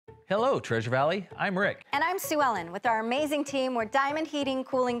Hello, Treasure Valley. I'm Rick. And I'm Sue Ellen with our amazing team. We're Diamond Heating,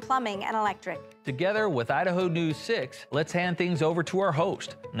 Cooling, Plumbing, and Electric. Together with Idaho News 6, let's hand things over to our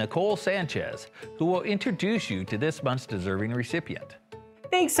host, Nicole Sanchez, who will introduce you to this month's deserving recipient.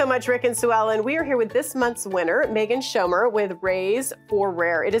 Thanks so much, Rick and Sue Ellen. We are here with this month's winner, Megan Schomer with Raise for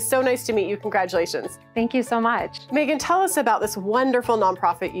Rare. It is so nice to meet you. Congratulations. Thank you so much. Megan, tell us about this wonderful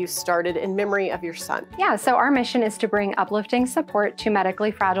nonprofit you started in memory of your son. Yeah, so our mission is to bring uplifting support to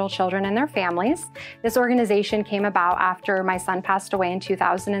medically fragile children and their families. This organization came about after my son passed away in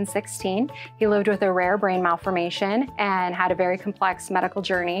 2016. He lived with a rare brain malformation and had a very complex medical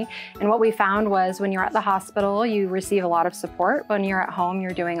journey. And what we found was when you're at the hospital, you receive a lot of support. When you're at home,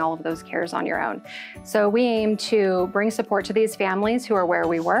 you're doing all of those cares on your own. So we aim to bring support to these families who are where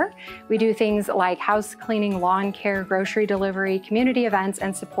we were. We do things like house cleaning, lawn care, grocery delivery, community events,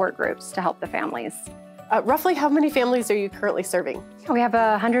 and support groups to help the families. Roughly how many families are you currently serving? We have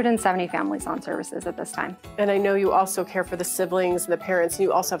 170 families on services at this time. And I know you also care for the siblings and the parents, and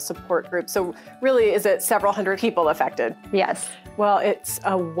you also have support groups. So really, is it several hundred people affected? Yes. Well, it's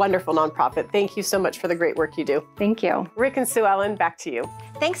a wonderful nonprofit. Thank you so much for the great work you do. Thank you. Rick and Sue Ellen, back to you.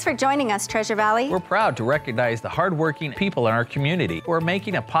 Thanks for joining us, Treasure Valley. We're proud to recognize the hardworking people in our community who are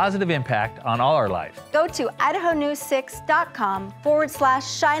making a positive impact on all our lives. Go to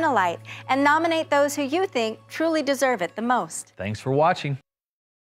idahonews6.com/shine a light and nominate those who you think truly deserve it the most. Thanks for watching.